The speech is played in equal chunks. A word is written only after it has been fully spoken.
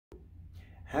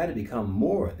how to become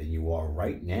more than you are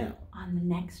right now. On the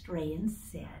next Ray and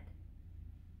Sid.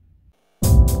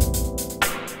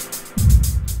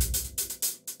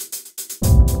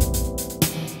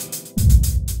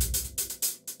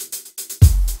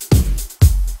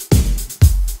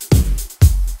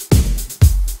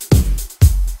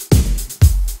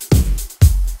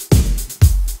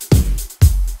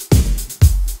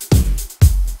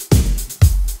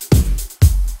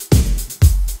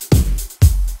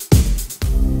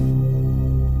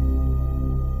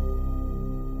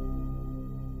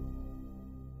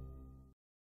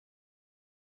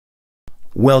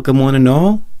 Welcome one and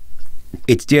all.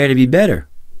 It's Dare to Be Better.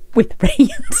 With Ray and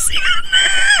Sid.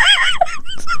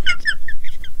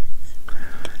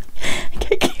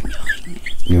 Okay, keep going.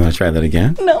 You want to try that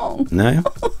again? No. No?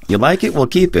 You like it? We'll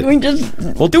keep it.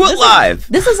 We'll do it live.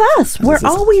 This is us. We're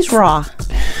always raw.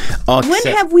 When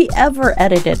have we ever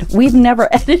edited? We've never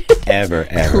edited. Ever.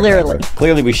 Clearly. Ever.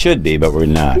 Clearly we should be, but we're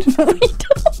not. We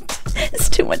don't. It's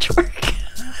too much work.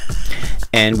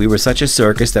 And we were such a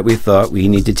circus that we thought we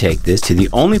need to take this to the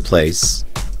only place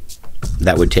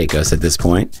that would take us at this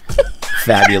point.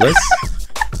 Fabulous.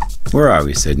 Where are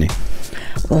we, Sydney?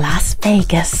 Las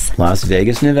Vegas. Las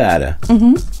Vegas, Nevada.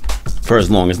 For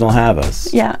as long as they'll have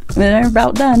us. Yeah, they're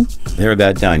about done. They're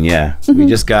about done, yeah. We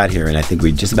just got here, and I think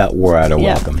we just about wore out our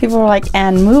welcome. People were like,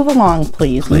 and move along,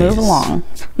 please. Move along.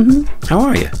 How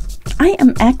are you? I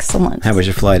am excellent. How was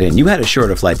your flight in? You had a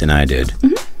shorter flight than I did.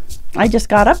 I just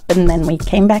got up and then we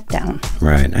came back down.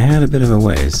 Right. I had a bit of a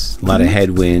ways. A lot of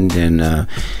headwind, and I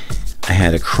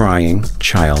had a crying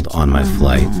child on my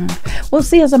flight. Well,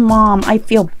 see, as a mom, I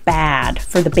feel bad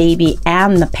for the baby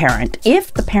and the parent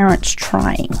if the parent's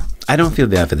trying. I don't feel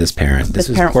bad for this parent. This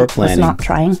was poor planning. Was not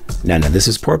trying? No, this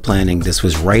is poor planning. This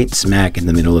was right smack in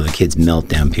the middle of the kid's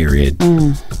meltdown period.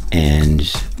 And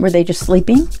were they just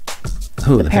sleeping?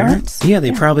 Who, the parents? Yeah,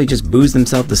 they probably just boozed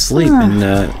themselves to sleep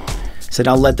and said,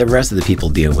 I'll let the rest of the people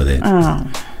deal with it.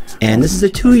 And this is a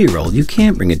 2-year-old. You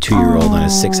can't bring a 2-year-old on a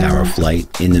 6-hour flight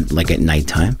at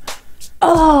nighttime.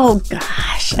 Oh,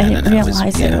 gosh. I didn't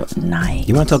realize it at night.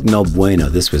 You want to talk no bueno?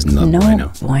 This was no bueno.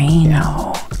 No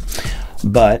bueno.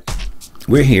 But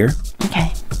we're here.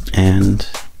 Okay. And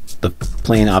the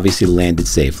plane obviously landed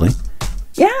safely.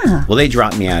 Yeah. Well, they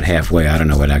dropped me out halfway. I don't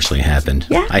know what actually happened.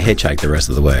 Yeah. I hitchhiked the rest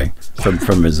of the way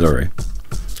from Missouri.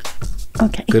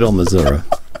 Okay. Good old Missouri.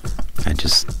 I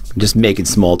just making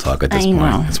small talk at this point.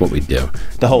 That's what we do.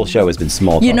 The whole show has been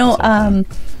small talk. You know,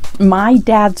 my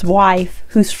dad's wife,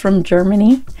 who's from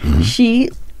Germany, she,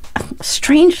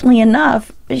 strangely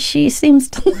enough, she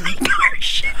seems to like our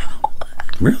show.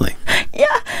 Really?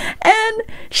 Yeah. And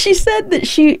she said that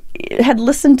she had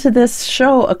listened to this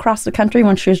show across the country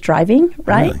when she was driving,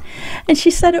 right? Really? And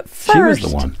she said at first... She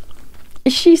was the one.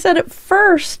 She said at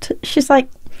first, she's like,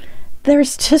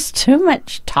 there's just too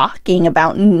much talking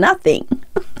about nothing.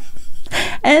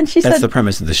 And she said... That's the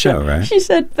premise of the show, right? She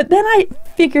said, but then I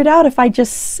figured out if I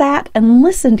just sat and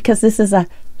listened, because this is a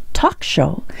talk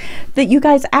show, that you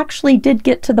guys actually did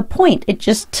get to the point. It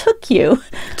just took you...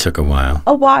 It took a while.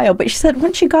 A while. But she said,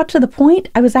 once you got to the point,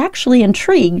 I was actually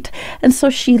intrigued. And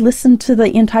so she listened to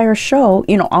the entire show,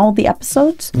 you know, all the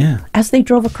episodes, as they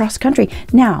drove across country.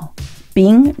 Now,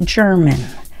 being German...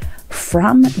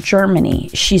 From Germany,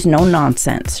 she's no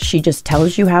nonsense. She just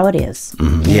tells you how it is.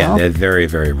 Yeah, they're very,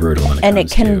 very brutal. And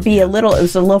it can be it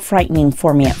was a little frightening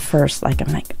for me at first. Like,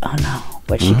 I'm like, oh no,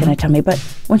 what's she going to tell me? But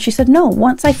when she said, no,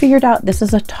 once I figured out this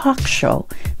is a talk show,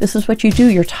 this is what you do,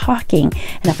 you're talking.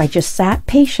 And if I just sat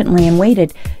patiently and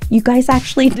waited, you guys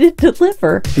actually did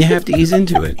deliver. You have to ease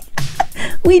into it.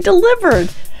 We delivered.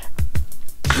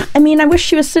 I mean, I wish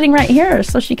she was sitting right here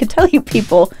so she could tell you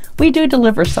people, we do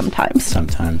deliver sometimes.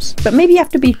 Sometimes. But maybe you have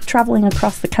to be traveling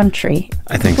across the country.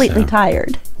 I think completely so.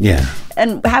 Tired. Yeah.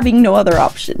 And having no other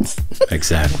options.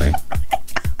 Exactly.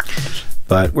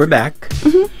 But we're back.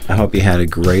 I hope you had a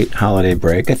great holiday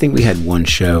break. I think we had one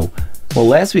show. Well,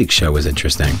 last week's show was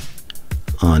interesting.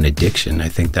 On addiction. I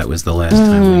think that was the last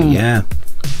time we... Yeah.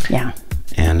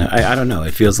 And I don't know.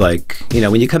 It feels like, you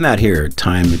know, when you come out here,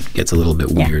 time gets a little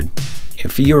bit weird.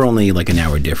 If you're only like an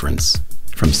hour difference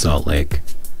from Salt Lake.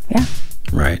 Yeah.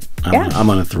 Right.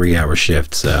 I'm on a 3-hour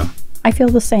shift, so. I feel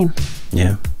the same.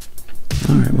 Yeah.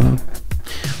 All right, well.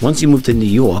 Once you move to New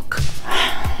York.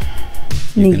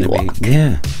 New York.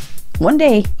 One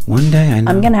day. One day, I know.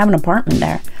 I'm going to have an apartment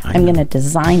there. I'm going to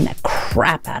design the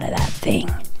crap out of that thing.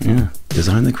 Yeah.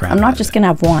 Design the crap I'm not just going to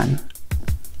have one.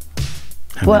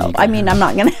 Well, I mean, I'm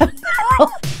not going to have that role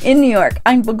in New York.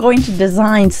 I'm going to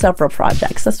design several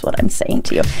projects. That's what I'm saying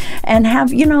to you. And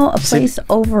have, you know, a place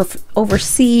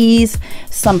overseas,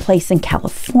 someplace in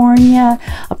California,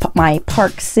 my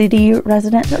Park City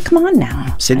resident. Come on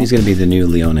now. Sydney's going to be the new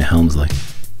Leona Helmsley.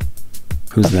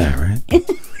 Who's that, right?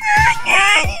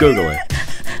 Google it.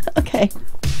 Okay.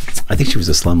 I think she was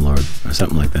a slumlord or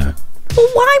something like that. Well,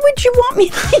 why would you want me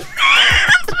to think that?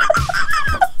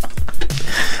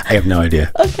 I have no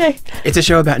idea. Okay. It's a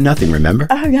show about nothing, remember?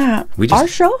 Oh, yeah. Our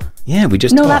show? Yeah, we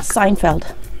just talk. No, that's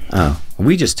Seinfeld. Oh,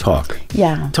 we just talk.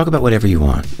 Yeah. Talk about whatever you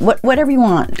want. Whatever you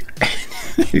want.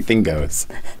 Anything goes.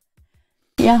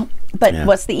 Yeah. But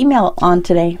what's the email on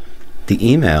today?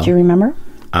 The email? Do you remember?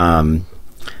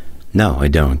 No, I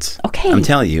don't. Okay. I'm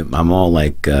telling you, I'm all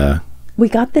like... we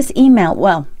got this email.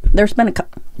 Well, there's been a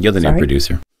couple... You're the new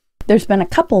producer. There's been a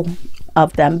couple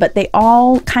of them, but they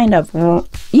all kind of,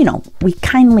 you know, we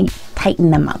kindly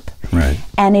tighten them up. Right.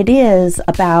 And it is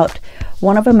about,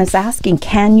 one of them is asking,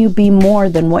 can you be more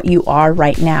than what you are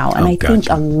right now? And I think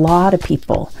a lot of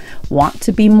people want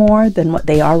to be more than what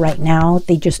they are right now.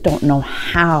 They just don't know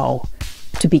how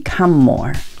to become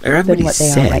more than what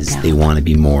they are right now. They want to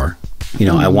be more. You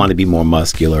know, I want to be more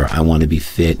muscular. I want to be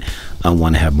fit. I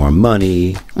want to have more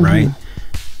money, right?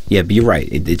 Yeah, but you're right.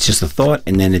 It's just a thought,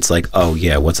 and then it's like, oh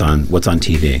yeah, what's on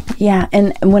TV? Yeah,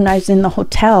 and when I was in the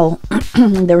hotel,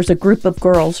 there was a group of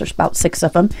girls. There's about 6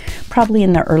 of them, probably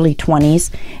in their early 20s,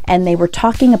 and they were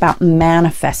talking about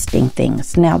manifesting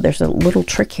things. Now, there's a little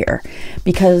trick here,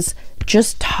 because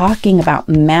just talking about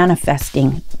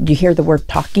manifesting, do you hear the word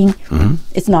talking?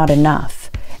 It's not enough.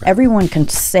 Everyone can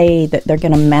say that they're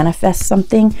going to manifest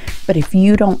something, but if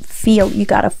you don't feel, you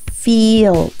got to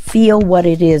feel what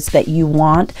it is that you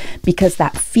want, because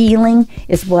that feeling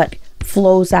is what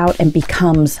flows out and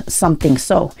becomes something.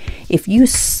 So if you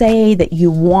say that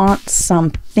you want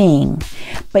something,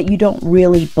 but you don't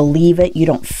really believe it, you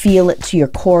don't feel it to your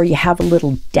core, you have a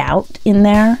little doubt in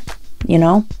there, you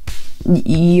know,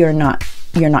 you're not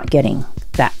getting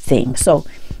that thing. So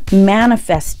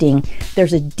manifesting,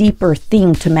 there's a deeper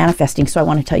thing to manifesting. So I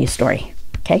want to tell you a story.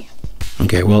 Okay.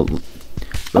 Well,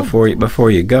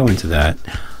 before you go into that,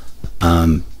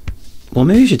 well,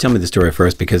 maybe you should tell me the story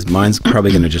first, because mine's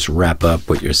probably going to just wrap up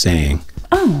what you're saying.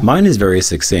 Mine is very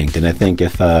succinct, and I think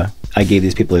if I gave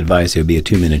these people advice, it would be a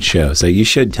 2-minute show. So you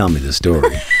should tell me the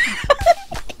story.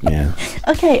 Yeah.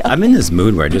 Okay. I'm in this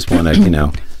mood where I just want to, you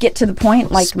know, get to the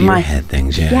point, like spearhead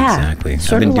things. Yeah, exactly.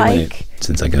 I've been doing it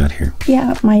since I got here.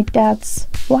 Yeah, my dad's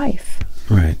wife.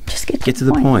 Right. Just get to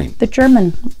the point. The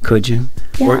German. Could you?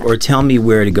 Yeah. Or tell me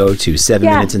where to go to 7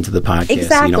 minutes into the podcast.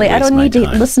 Exactly. So you I don't need to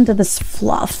listen to this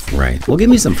fluff. Right. Well,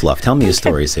 give me some fluff. Tell me a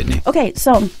story, Sydney. Okay,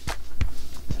 so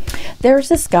there's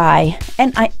this guy,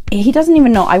 and he doesn't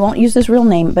even know, I won't use his real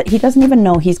name, but he doesn't even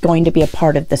know he's going to be a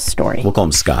part of this story. We'll call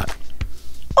him Scott.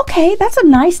 Okay, that's a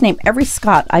nice name. Every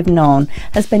Scott I've known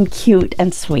has been cute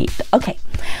and sweet. Okay,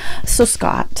 so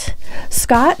Scott,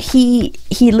 he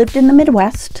lived in the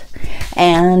Midwest,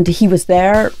 and he was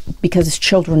there because his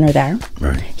children are there.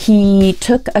 Right. He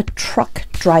took a truck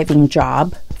driving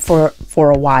job for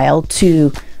a while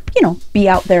to, you know, be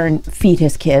out there and feed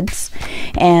his kids.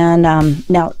 And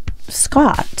now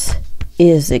Scott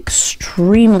is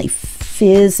extremely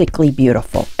physically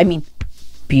beautiful. I mean,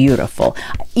 beautiful.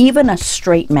 Even a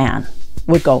straight man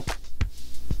would go,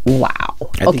 wow.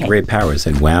 I think Ray Powers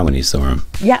said wow when he saw him.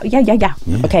 Yeah.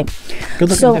 Okay. Good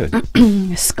looking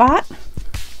dude. Scott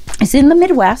is in the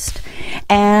Midwest,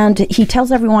 and he tells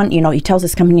everyone, you know, he tells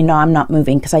his company, no, I'm not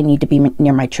moving because I need to be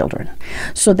near my children.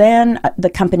 So then the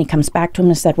company comes back to him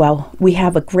and said, well, we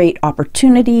have a great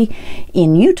opportunity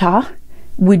in Utah.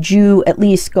 Would you at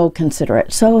least go consider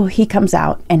it? So he comes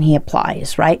out and he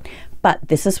applies, right? But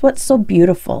this is what's so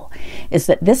beautiful, is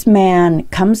that this man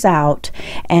comes out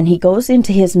and he goes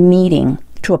into his meeting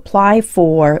to apply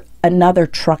for another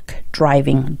truck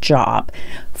driving job.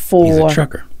 He's a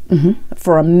trucker.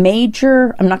 For a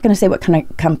major, I'm not going to say what kind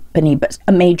of company, but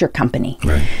a major company.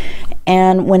 Right.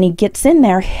 And when he gets in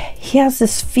there, he has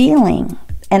this feeling,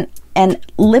 and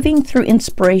living through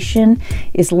inspiration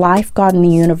is life, God, and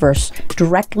the universe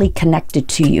directly connected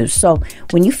to you. So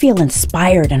when you feel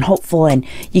inspired and hopeful and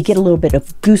you get a little bit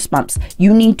of goosebumps,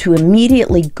 you need to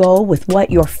immediately go with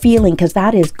what you're feeling, because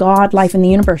that is God, life, and the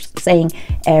universe saying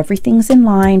everything's in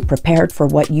line, prepared for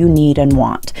what you need and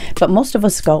want. But most of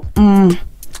us go,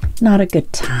 not a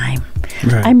good time.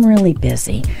 Right. I'm really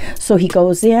busy. So he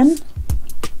goes in,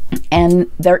 and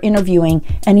they're interviewing,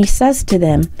 and he says to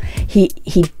them, he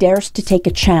dares to take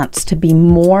a chance to be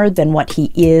more than what he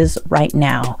is right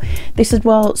now. They said,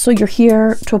 well, so you're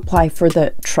here to apply for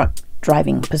the truck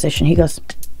driving position? He goes,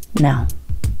 no,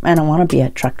 I don't want to be a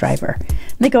truck driver.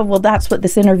 And they go, well, that's what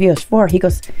this interview is for. He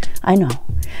goes, I know,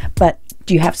 but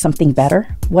do you have something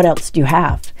better? What else do you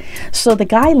have? So the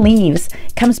guy leaves,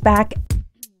 comes back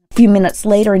a few minutes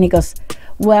later, and he goes,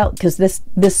 well, because this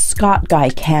Scott guy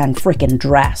can frickin'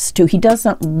 dress too. He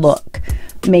doesn't look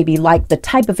maybe like the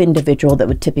type of individual that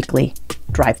would typically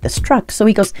drive this truck. So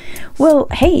he goes, well,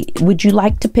 hey, would you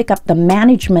like to pick up the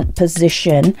management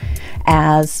position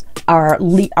as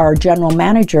our general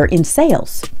manager in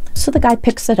sales? So the guy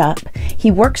picks it up. He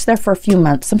works there for a few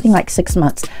months, something like 6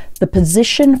 months. The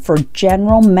position for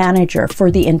general manager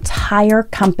for the entire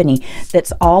company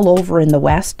that's all over in the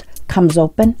West comes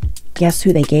open. Guess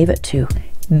who they gave it to?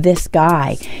 This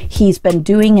guy. He's been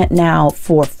doing it now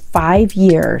for 5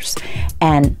 years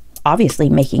and obviously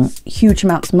making huge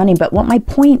amounts of money. But what my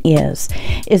point is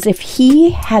if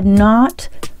he had not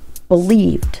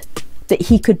believed that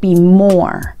he could be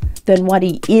more than what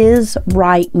he is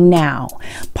right now.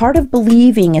 Part of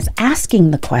believing is asking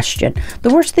the question.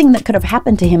 The worst thing that could have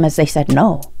happened to him is they said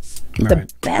no. Right.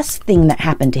 The best thing that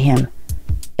happened to him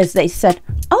is they said,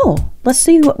 oh, let's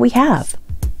see what we have.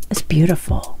 It's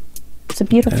beautiful. It's a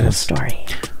beautiful story.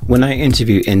 When I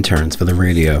interview interns for the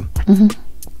radio,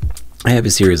 I have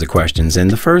a series of questions, and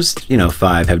the first,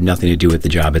 5 have nothing to do with the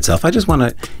job itself. I just want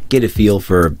to get a feel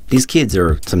for, these kids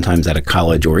are sometimes out of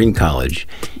college or in college,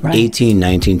 right. 18,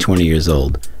 19, 20 years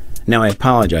old. Now, I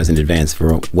apologize in advance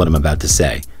for what I'm about to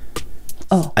say.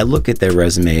 Oh. I look at their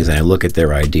resumes and I look at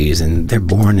their IDs, and they're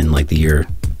born in like the year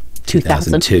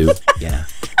 2002. Yeah.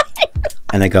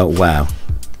 And I go, wow.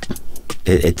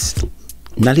 It's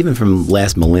not even from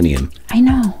last millennium. I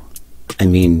know. I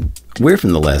mean, we're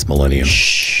from the last millennium.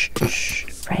 Shh.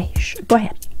 Ray, go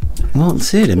ahead. Well,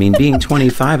 that's it. I mean, being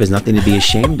 25 is nothing to be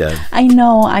ashamed of. I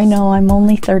know. I'm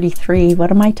only 33.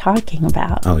 What am I talking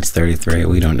about? Oh, it's 33.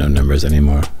 We don't know numbers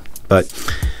anymore. But,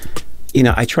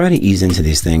 I try to ease into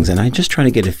these things, and I just try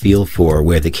to get a feel for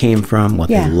where they came from, what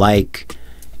they like,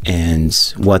 and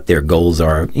what their goals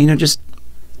are. Just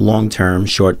long-term,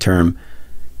 short-term,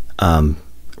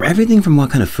 everything from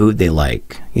what kind of food they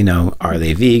like. Are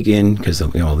they vegan? Because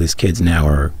all these kids now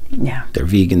are they're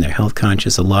vegan, they're health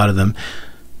conscious, a lot of them.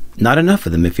 Not enough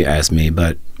of them, if you ask me,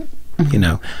 but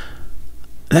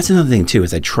that's another thing too,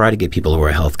 is I try to get people who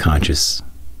are health conscious,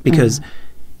 because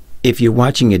if you're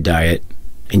watching your diet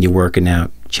and you're working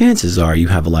out, chances are you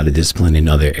have a lot of discipline in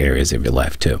other areas of your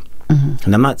life too.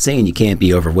 And I'm not saying you can't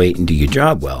be overweight and do your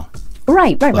job well.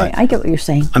 Right. I get what you're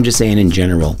saying. I'm just saying in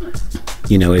general,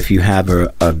 if you have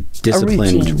a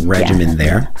disciplined regimen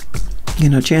there,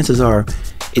 chances are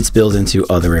it spills into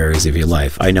other areas of your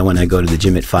life. I know when I go to the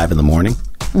gym at 5 in the morning,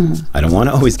 I don't want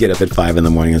to always get up at 5 in the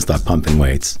morning and start pumping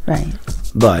weights. Right.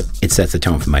 But it sets the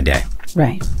tone for my day.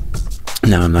 Right.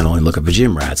 Now, I'm not only looking for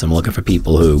gym rats, I'm looking for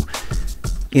people who,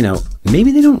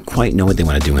 maybe they don't quite know what they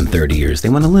want to do in 30 years. They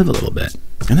want to live a little bit.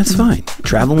 And that's fine.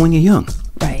 Travel when you're young.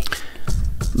 Right.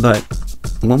 But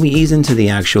when we ease into the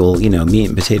actual, meat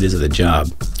and potatoes of the job,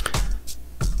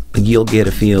 you'll get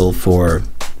a feel for,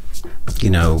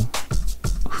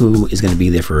 who is going to be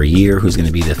there for a year, who's going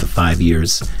to be there for 5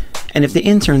 years. And if the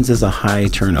interns, there's a high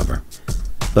turnover.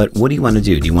 But what do you want to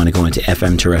do? Do you want to go into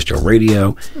FM terrestrial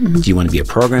radio? Do you want to be a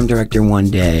program director one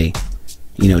day?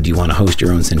 Do you want to host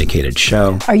your own syndicated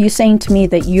show? Are you saying to me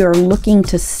that you're looking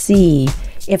to see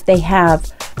if they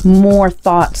have more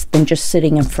thoughts than just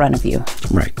sitting in front of you?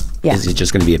 Right. Yeah. Is it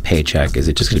just going to be a paycheck? Is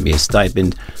it just going to be a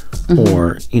stipend?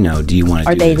 Or, do you want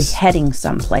to Are do they this? heading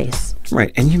someplace?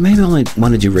 Right. And you maybe only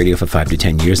want to do radio for 5 to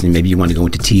 10 years, and maybe you want to go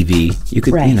into TV. You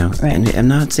could, and I'm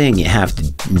not saying you have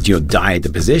to, die at the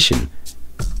position.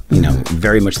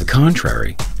 Very much the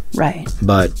contrary. Right.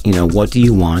 But, what do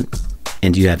you want?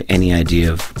 And do you have any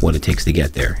idea of what it takes to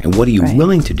get there? And what are you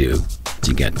willing to do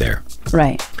to get there?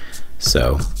 Right.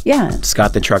 So,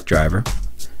 Scott, the truck driver,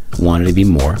 wanted to be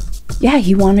more. Yeah,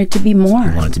 he wanted to be more.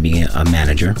 He wanted to be a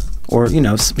manager, or,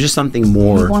 just something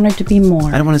more. He wanted to be more.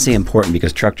 I don't want to say important,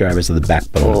 because truck drivers are the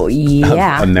backbone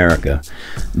of America.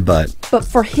 But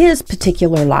for his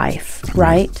particular life,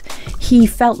 right, he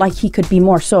felt like he could be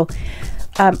more. So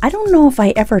I don't know if I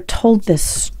ever told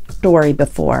this story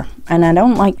before, and I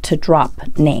don't like to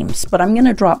drop names, but I'm going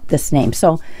to drop this name.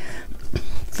 So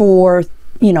for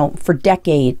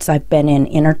decades I've been in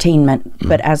entertainment,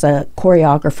 but as a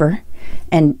choreographer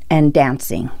and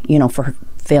dancing, for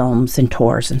films and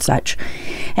tours and such.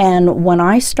 And when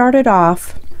I started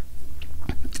off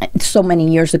so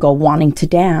many years ago wanting to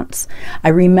dance, I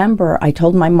remember I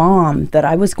told my mom that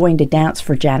I was going to dance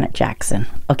for Janet Jackson,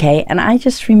 okay? And I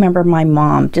just remember my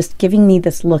mom just giving me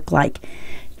this look like,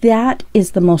 that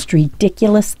is the most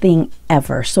ridiculous thing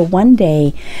ever. So one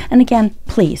day, and again,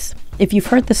 please, if you've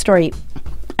heard the story,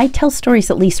 I tell stories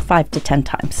at least 5 to 10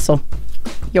 times, so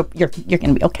you're going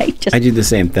to be okay. I do the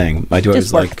same thing. My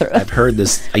daughter's like, I've heard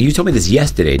this. You told me this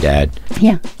yesterday, Dad.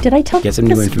 Yeah. Did I tell you? Get some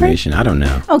new information. I don't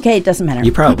know. Okay, it doesn't matter.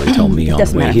 You probably told me on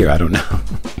the way here. I don't know.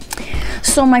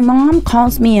 So my mom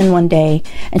calls me in one day,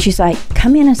 and she's like,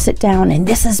 come in and sit down, and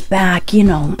this is back,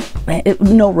 no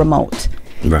remote.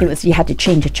 Right. It was, you had to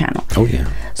change a channel. Oh, yeah.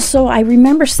 So I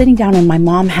remember sitting down, and my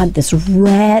mom had this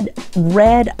red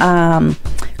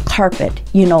carpet,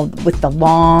 with the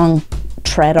long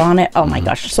tread on it. Oh, my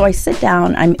gosh. So I sit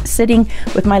down. I'm sitting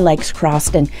with my legs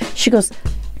crossed, and she goes,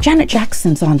 Janet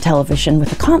Jackson's on television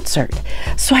with a concert.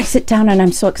 So I sit down, and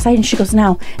I'm so excited. And she goes,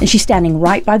 now, and she's standing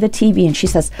right by the TV, and she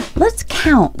says, let's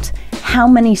count how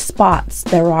many spots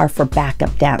there are for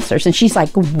backup dancers. And she's like,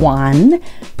 1,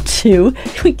 2.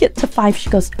 We get to 5.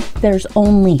 She goes, there's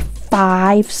only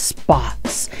 5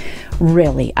 spots.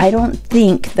 Really, I don't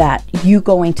think that you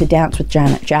going to dance with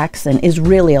Janet Jackson is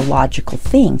really a logical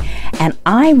thing. And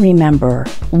I remember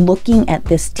looking at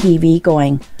this TV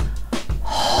going,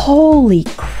 holy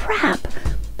crap,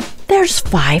 there's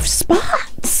 5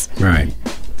 spots. Right.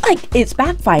 Like, it's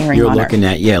backfiring on her. You're looking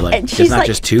at, like, there's not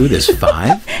just 2, there's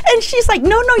 5? And she's like,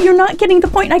 no, you're not getting the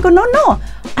point. And I go, no,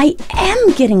 I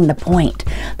am getting the point.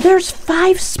 There's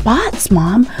 5 spots,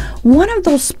 Mom. One of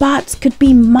those spots could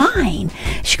be mine.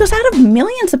 She goes, out of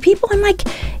millions of people? I'm like,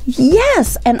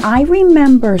 yes. And I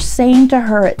remember saying to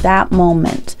her at that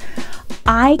moment,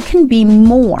 I can be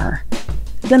more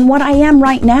than what I am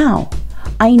right now.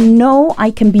 I know I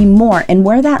can be more. And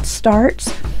where that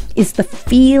starts is the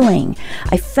feeling.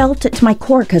 I felt it to my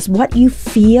core, because what you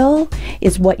feel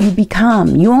is what you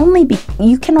become. You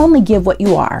can only give what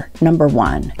you are, number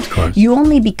one. Of course. You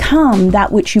only become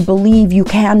that which you believe you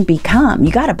can become.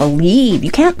 You got to believe.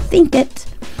 You can't think it.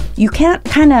 You can't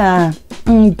kind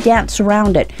of dance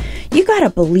around it. You got to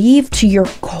believe to your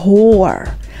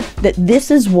core that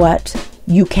this is what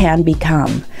you can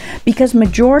become. Because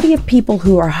majority of people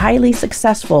who are highly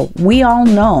successful, we all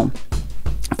know,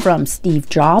 from Steve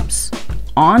Jobs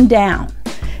on down,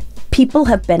 people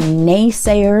have been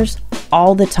naysayers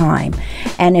all the time.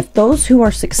 And if those who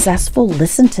are successful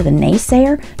listen to the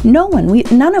naysayer,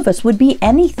 none of us would be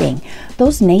anything.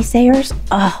 Those naysayers,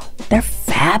 they're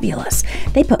fabulous.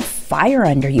 They put fire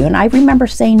under you. And I remember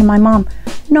saying to my mom,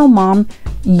 no, Mom,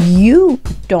 you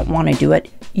don't want to do it.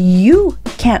 You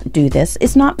can't do this.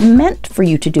 It's not meant for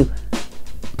you to do.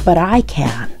 But I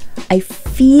can. I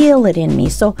feel it in me.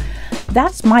 So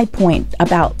that's my point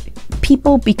about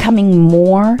people becoming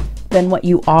more than what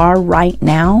you are right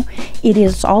now.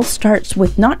 It all starts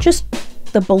with not just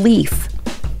the belief,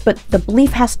 but the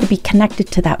belief has to be connected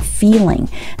to that feeling.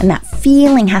 And that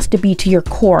feeling has to be to your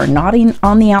core, not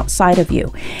on the outside of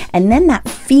you. And then that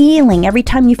feeling, every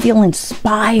time you feel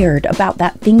inspired about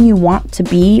that thing you want to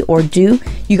be or do,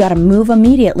 you got to move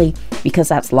immediately, because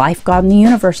that's life, God, and the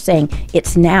universe saying,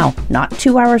 it's now, not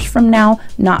 2 hours from now,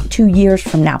 not 2 years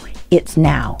from now. It's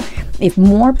now. If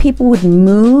more people would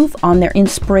move on their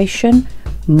inspiration,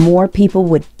 more people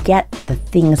would get the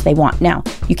things they want. Now,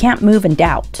 you can't move in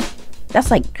doubt.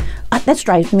 That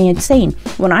drives me insane.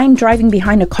 When I'm driving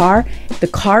behind a car, the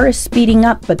car is speeding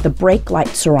up, but the brake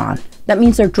lights are on. That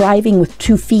means they're driving with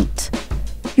 2 feet.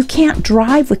 You can't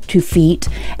drive with 2 feet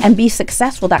and be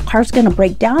successful. That car's going to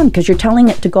break down because you're telling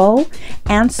it to go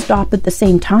and stop at the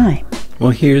same time.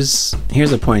 Well, here's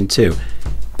a point too.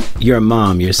 You're a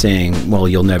mom. You're saying, well,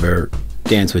 you'll never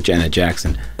dance with Janet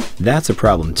Jackson. That's a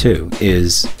problem too,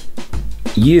 is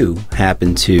you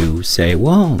happen to say,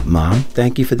 well, Mom,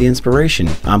 thank you for the inspiration.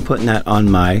 I'm putting that on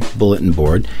my bulletin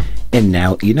board. And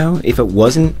now, if it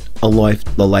wasn't a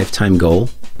lifetime goal,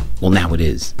 well, now it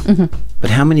is. Mm-hmm. But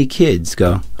how many kids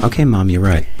go, okay, Mom, you're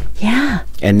right. Yeah.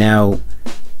 And now,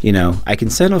 I can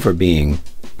settle for being,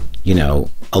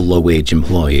 a low-wage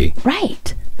employee.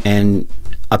 Right. And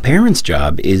a parent's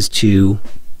job is you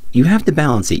have to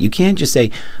balance it. You can't just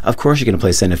say, of course you're going to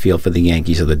play center field for the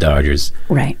Yankees or the Dodgers.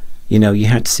 Right. You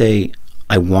have to say,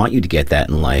 I want you to get that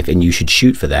in life, and you should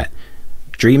shoot for that.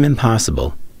 Dream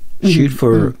impossible. Mm-hmm. Shoot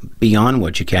for beyond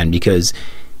what you can, because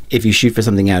if you shoot for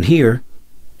something out here,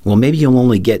 well, maybe you'll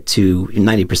only get to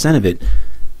 90% of it,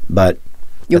 but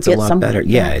it's a lot better.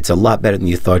 Yeah, it's a lot better than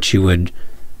you thought you would,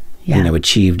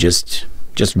 achieve just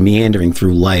meandering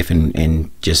through life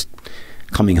and just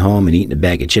coming home and eating a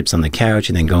bag of chips on the couch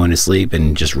and then going to sleep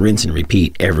and just rinse and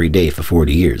repeat every day for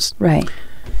 40 years. Right.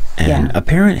 And a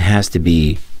parent has to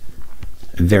be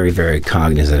very, very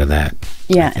cognizant of that.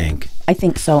 Yeah, I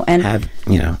think so. And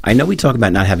I know we talk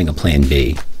about not having a plan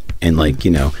B and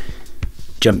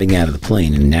jumping out of the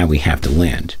plane and now we have to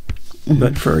land. Mm-hmm.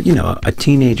 But for, a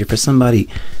teenager, for somebody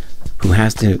who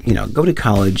has to, go to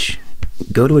college,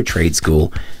 go to a trade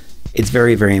school, it's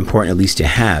very, very important at least to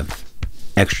have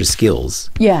extra skills.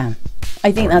 Yeah.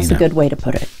 I think that's a good way to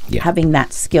put it. Yeah. Having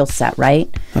that skill set, right?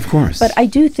 Of course. But I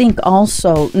do think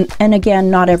also, and again,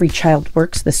 not every child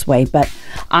works this way, but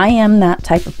I am that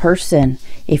type of person.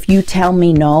 If you tell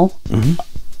me no,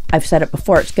 I've said it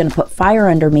before, it's going to put fire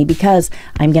under me because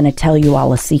I'm going to tell you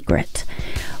all a secret.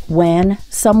 When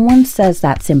someone says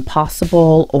that's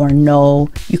impossible or no,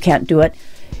 you can't do it,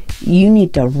 you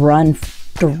need to run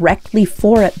directly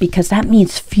for it because that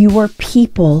means fewer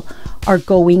people are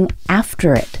going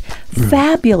after it.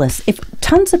 Fabulous. If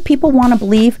tons of people want to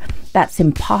believe that's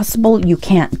impossible, you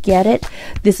can't get it,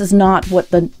 this is not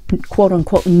what the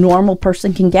quote-unquote normal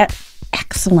person can get,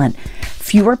 excellent.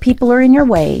 Fewer people are in your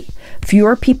way.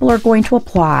 Fewer people are going to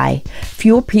apply.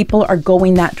 Fewer people are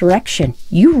going that direction.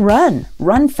 You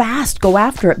run fast, go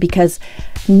after it, because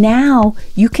now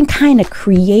you can kind of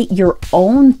create your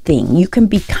own thing. You can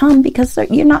become, because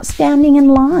you're not standing in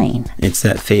line. It's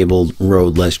that fabled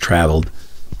road less traveled,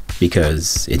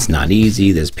 because it's not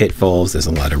easy. There's pitfalls. There's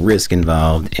a lot of risk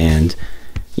involved, and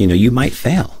you might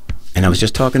fail. And I was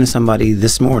just talking to somebody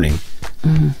this morning,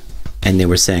 and they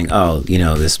were saying, "Oh,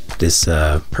 this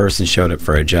person showed up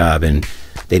for a job and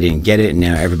they didn't get it, and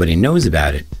now everybody knows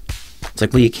about it." It's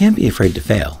like, well, you can't be afraid to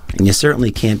fail, and you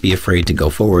certainly can't be afraid to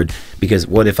go forward, because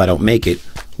what if I don't make it?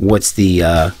 What's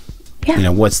the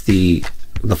what's the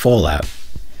fallout?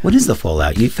 What is the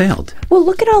fallout? You failed. Well,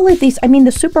 look at all of these. I mean,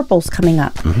 the Super Bowl's coming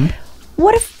up.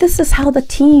 What if this is how the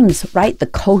teams, right, the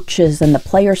coaches and the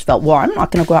players felt? Well, I'm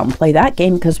not going to go out and play that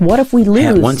game because what if we lose?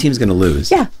 Yeah, one team's going to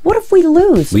lose. Yeah, what if we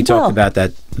lose? We talked about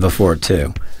that before,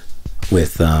 too,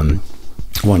 with one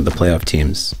of the playoff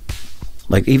teams.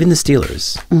 Like even the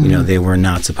Steelers, they were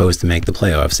not supposed to make the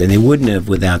playoffs, and they wouldn't have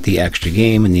without the extra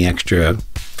game and the extra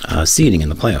seeding in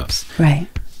the playoffs. Right.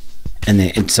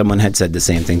 And someone had said the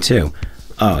same thing, too.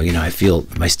 Oh, I feel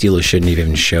my Steelers shouldn't have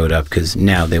even showed up because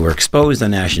now they were exposed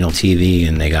on national TV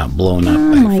and they got blown up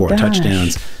by 4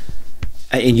 touchdowns.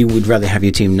 And you would rather have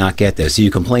your team not get there. So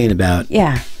you complain about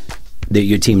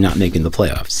your team not making the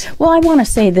playoffs. Well, I want to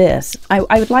say this. I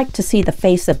would like to see the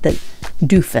face of the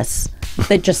doofus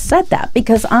that just said that,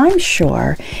 because I'm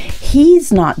sure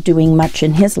he's not doing much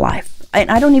in his life. And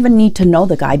I don't even need to know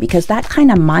the guy, because that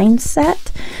kind of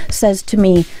mindset says to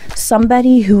me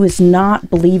somebody who is not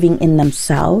believing in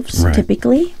themselves,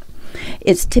 typically.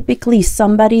 It's typically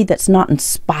somebody that's not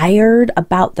inspired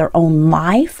about their own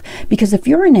life, because if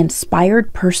you're an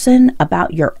inspired person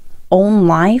about your own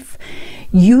life,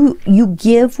 you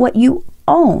give what you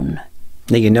own.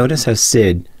 Now, you notice how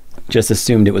Sid just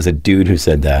assumed it was a dude who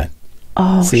said that.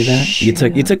 Oh, see that?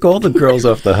 Shoot. You took all the girls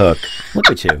off the hook. Look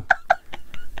at you.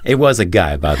 It was a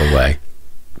guy, by the way.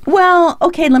 Well,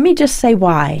 okay, let me just say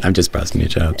why. I'm just busting your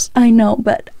chops. I know,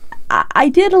 but I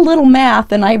did a little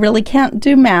math, and I really can't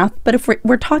do math, but if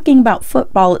we're talking about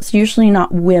football, it's usually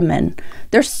not women.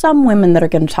 There's some women that are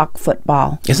going to talk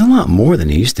football. It's a lot more than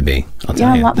it used to be, I'll tell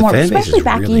you. Yeah, a lot more, especially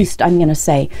back east, I'm going to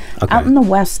say. Okay. Out in the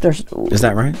west, there's... Is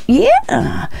that right?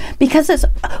 Yeah, because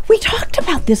we talked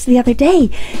about this the other day.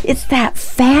 It's that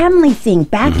family thing.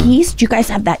 Back east, you guys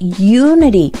have that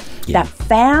unity, that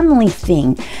family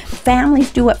thing.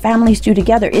 Families do what families do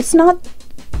together. It's not...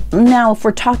 Now, if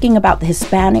we're talking about the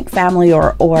Hispanic family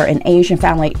or an Asian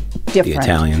family, different. The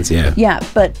Italians, yeah. Yeah,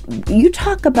 but you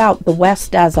talk about the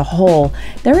West as a whole,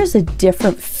 there is a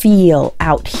different feel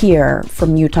out here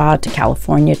from Utah to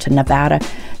California to Nevada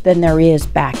than there is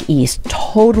back east.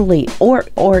 Totally. Or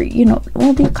what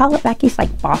do you call it back east?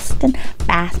 Like Boston?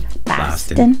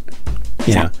 Boston?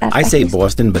 Yeah, I say east?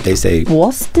 Boston, but they say...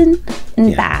 Boston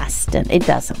and Boston. It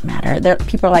doesn't matter.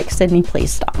 People are like, Sydney,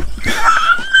 please stop.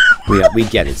 We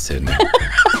get it, Sydney.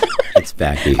 It's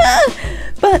back east.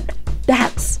 But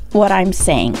that's what I'm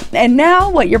saying. And now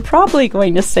what you're probably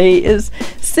going to say is,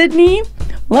 Sydney,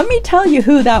 let me tell you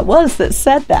who that was that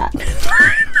said that.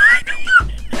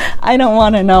 I don't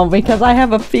want to know, because I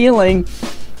have a feeling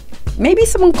maybe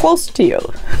someone close to you.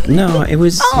 No, it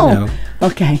was,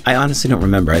 Okay. I honestly don't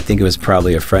remember. I think it was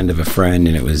probably a friend of a friend,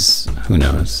 and it was, who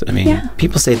knows? I mean,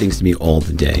 people say things to me all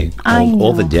the day.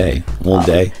 All the day. All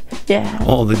day. Yeah.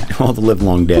 All the live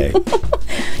long day.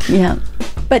 Yeah.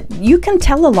 But you can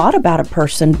tell a lot about a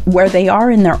person, where they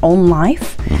are in their own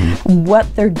life,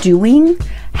 what they're doing,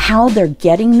 how they're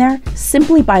getting there,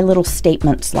 simply by little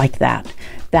statements like that.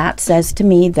 That says to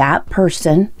me that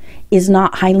person is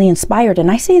not highly inspired. And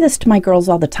I say this to my girls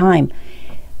all the time.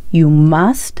 You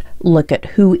must look at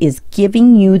who is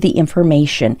giving you the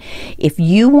information. If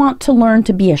you want to learn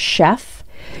to be a chef,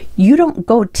 you don't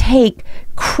go take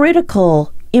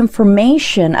critical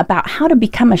information about how to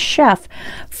become a chef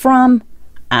from,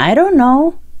 I don't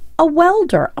know, a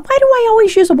welder. Why do I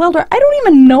always use a welder? I don't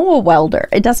even know a welder.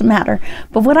 It doesn't matter.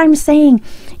 But what I'm saying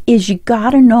is you got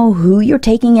to know who you're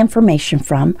taking information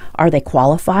from. Are they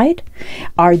qualified?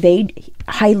 Are they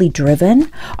highly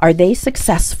driven? Are they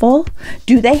successful?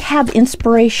 Do they have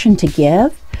inspiration to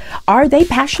give? Are they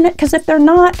passionate? Because if they're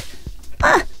not,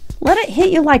 let it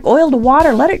hit you like oil to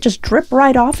water. Let it just drip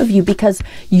right off of you, because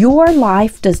your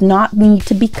life does not need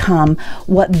to become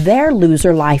what their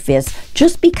loser life is.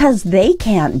 Just because they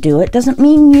can't do it doesn't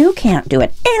mean you can't do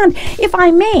it. And if I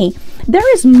may, there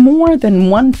is more than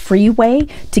one freeway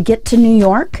to get to New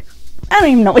York. I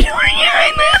don't even know what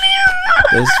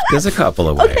there's a couple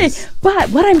of ways. Okay,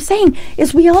 but what I'm saying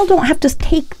is we all don't have to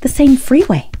take the same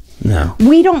freeway. No.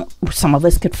 We don't. Some of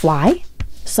us could fly.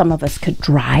 Some of us could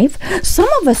drive. Some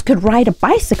of us could ride a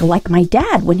bicycle like my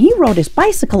dad when he rode his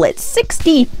bicycle at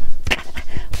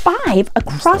 65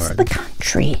 across the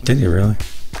country. Did he really?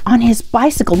 On his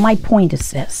bicycle. My point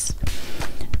is this.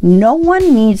 No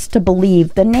one needs to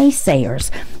believe the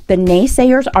naysayers. The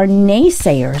naysayers are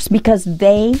naysayers because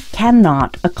they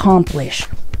cannot accomplish.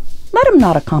 Let them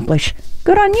not accomplish.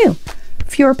 Good on you.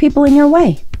 Fewer people in your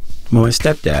way. Well, my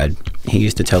stepdad, he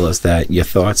used to tell us that your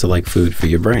thoughts are like food for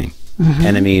your brain. Mm-hmm.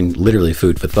 And I mean, literally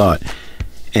food for thought.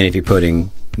 And if you're putting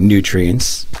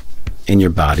nutrients in your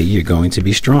body, you're going to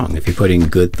be strong. If you're putting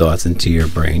good thoughts into your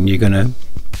brain, you're going to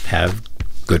have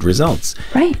good results.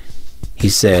 Right. He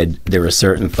said there are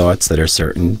certain thoughts that are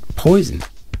certain poison.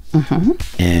 Mm-hmm.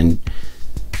 And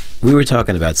we were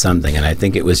talking about something, and I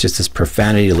think it was just this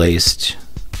profanity-laced,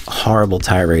 horrible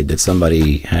tirade that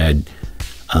somebody had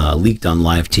leaked on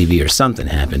live TV, or something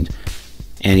happened.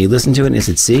 And he listened to it and he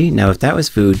said, see, now if that was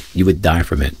food, you would die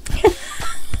from it.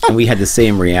 And we had the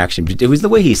same reaction. It was the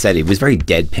way he said it. He was very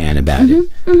deadpan about it.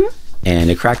 Mm-hmm. And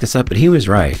it cracked us up, but he was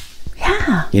right.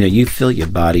 Yeah. You know, you fill your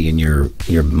body and your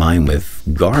mind with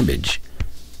garbage,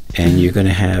 and you're going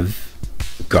to have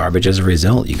garbage as a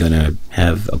result. You're going to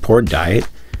have a poor diet.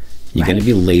 You're going to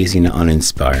be lazy and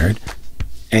uninspired.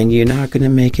 And you're not going to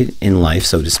make it in life,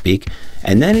 so to speak.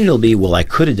 And then it'll be, well, I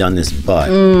could have done this,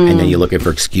 but... And then you're looking for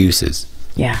excuses.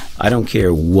 Yeah. I don't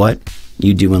care what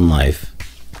you do in life.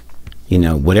 You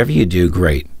know, whatever you do,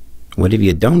 great. Whatever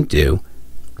you don't do,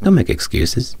 don't make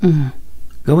excuses. Mm-hmm.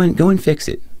 Go and fix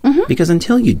it. Mm-hmm. Because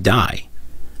until you die,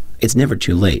 it's never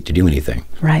too late to do anything.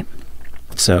 Right.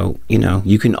 So, you know,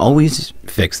 you can always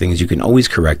fix things. You can always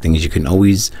correct things. You can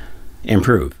always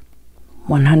improve.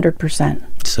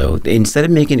 100%. So instead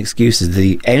of making excuses,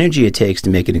 the energy it takes to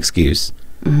make an excuse,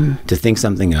 to think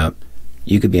something up,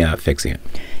 you could be out fixing it.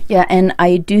 Yeah, and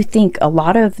I do think a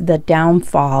lot of the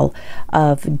downfall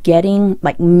of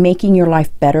making your life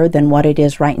better than what it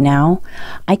is right now,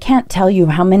 I can't tell you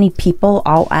how many people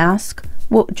I'll ask,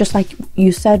 well, just like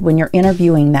you said when you're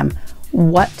interviewing them,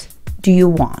 what do you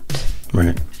want?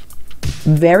 Right.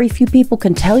 Very few people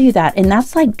can tell you that, and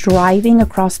that's like driving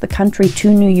across the country to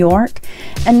New York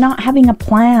and not having a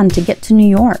plan to get to New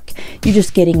York. You're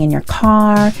just getting in your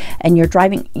car and you're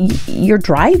driving,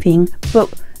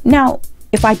 but now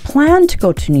if I plan to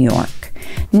go to New York,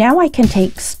 now I can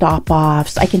take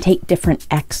stop-offs, I can take different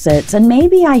exits, and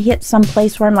maybe I hit some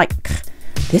place where I'm like,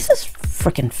 this is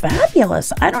freaking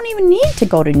fabulous. I don't even need to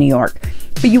go to New York.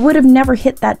 But you would have never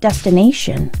hit that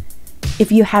destination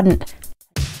if you hadn't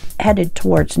headed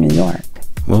towards New York.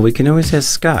 Well, we can always ask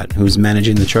Scott, who's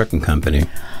managing the trucking company.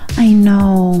 I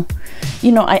know.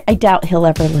 You know, I doubt he'll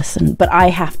ever listen, but I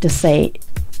have to say,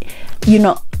 you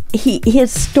know,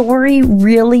 his story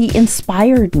really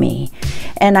inspired me.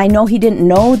 And I know he didn't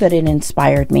know that it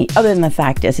inspired me, other than the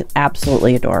fact it's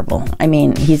absolutely adorable. I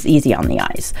mean, he's easy on the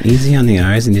eyes. Easy on the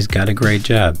eyes, and he's got a great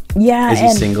job. Yeah. Is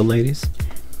he single, ladies?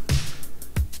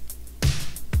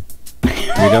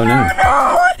 We don't know.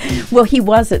 Well, he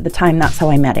was at the time. That's how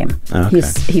I met him. Okay.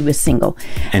 He was single.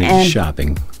 And he was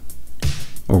shopping.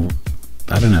 Or,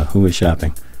 I don't know. Who was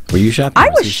shopping? Were you shopping? I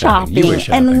was shopping. You were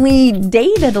shopping. And we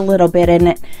dated a little bit.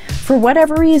 And for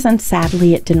whatever reason,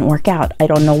 sadly, it didn't work out. I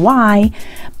don't know why.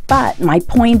 But my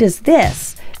point is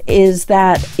this, is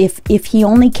that if he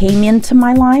only came into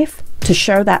my life to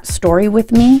share that story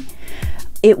with me,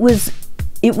 it was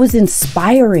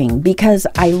inspiring, because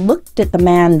I looked at the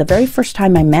man the very first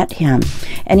time I met him,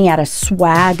 and he had a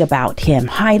swag about him,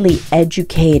 highly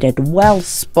educated,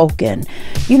 well-spoken,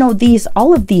 you know,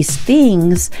 all of these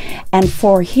things. And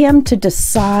for him to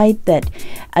decide that,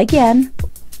 again,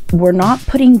 we're not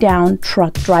putting down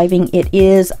truck driving. It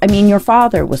is, I mean, your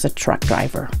father was a truck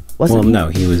driver, wasn't he? Well,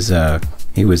 no, he was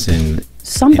in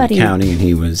accounting, and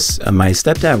he was, my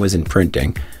stepdad was in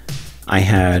printing. I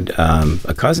had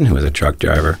a cousin who was a truck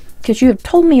driver, because you have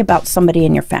told me about somebody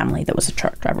in your family that was a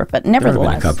truck driver, but nevertheless.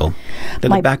 There have been a couple.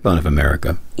 They're the backbone of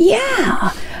America.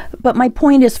 Yeah. But my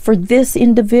point is, for this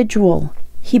individual,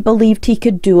 he believed he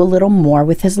could do a little more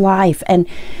with his life. And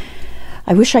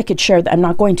I wish I could share that. I'm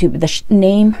not going to, but the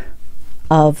name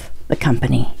of the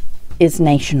company is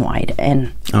Nationwide,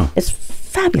 and it's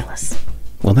fabulous.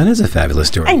 Well, that is a fabulous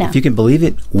story. I know. If you can believe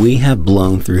it, we have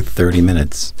blown through 30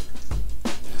 minutes.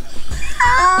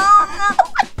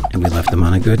 And we left them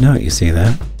on a good note, you see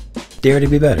that? Dare to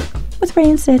be better. With Ray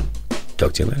and Sid.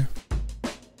 Talk to you later.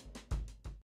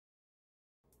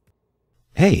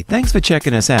 Hey, thanks for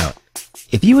checking us out.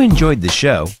 If you enjoyed the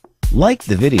show, like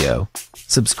the video,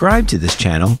 subscribe to this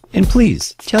channel, and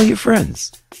please tell your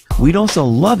friends. We'd also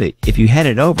love it if you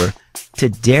headed over to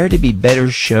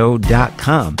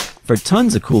daretobebettershow.com for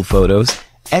tons of cool photos,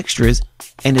 extras,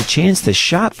 and a chance to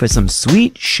shop for some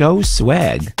sweet show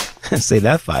swag. Say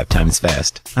that 5 times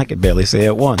fast. I could barely say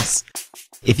it once.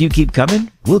 If you keep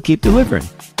coming, we'll keep delivering.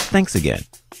 Thanks again.